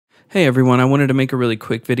Hey everyone, I wanted to make a really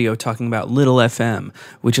quick video talking about LittleFM,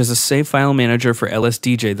 which is a save file manager for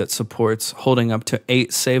LSDJ that supports holding up to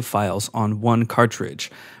 8 save files on one cartridge.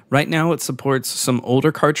 Right now it supports some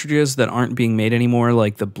older cartridges that aren't being made anymore,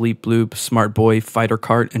 like the Bleep Bloop, Smart Boy, Fighter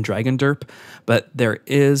Cart, and Dragon Derp, but there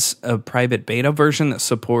is a private beta version that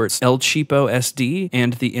supports El Cheapo SD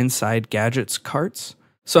and the Inside Gadgets carts.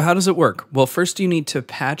 So how does it work? Well, first you need to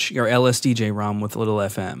patch your LSDJ ROM with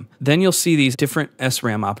LittleFM. Then you'll see these different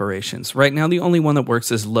SRAM operations. Right now the only one that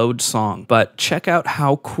works is load song, but check out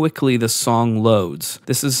how quickly the song loads.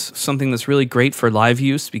 This is something that's really great for live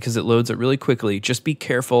use because it loads it really quickly. Just be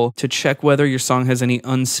careful to check whether your song has any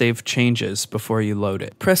unsaved changes before you load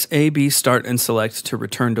it. Press A, B, Start, and Select to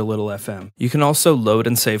return to LittleFM. You can also load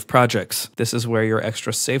and save projects. This is where your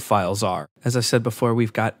extra save files are. As I said before,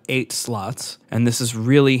 we've got 8 slots, and this is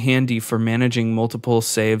really handy for managing multiple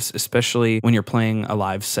saves, especially when you're playing a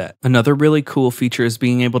live set. Another really cool feature is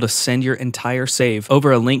being able to send your entire save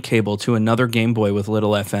over a link cable to another Game Boy with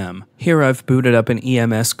LittleFM. Here I've booted up an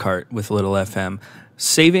EMS cart with LittleFM.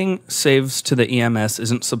 Saving saves to the EMS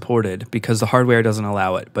isn't supported because the hardware doesn't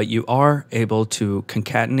allow it, but you are able to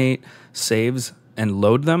concatenate saves and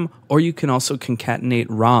load them, or you can also concatenate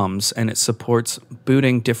ROMs, and it supports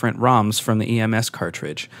booting different ROMs from the EMS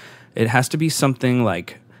cartridge. It has to be something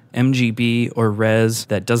like MGB or res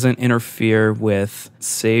that doesn't interfere with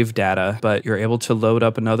save data, but you're able to load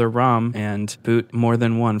up another ROM and boot more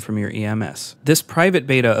than one from your EMS. This private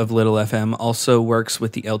beta of LittleFM also works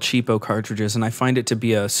with the El Cheapo cartridges, and I find it to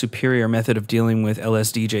be a superior method of dealing with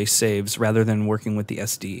LSDJ saves rather than working with the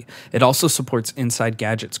SD. It also supports Inside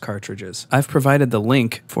Gadgets cartridges. I've provided the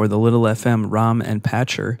link for the LittleFM ROM and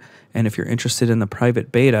patcher, and if you're interested in the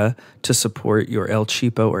private beta to support your El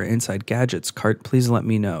Cheapo or Inside Gadgets cart, please let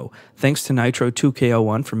me know. Thanks to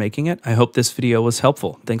Nitro2K01 for making it. I hope this video was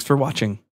helpful. Thanks for watching.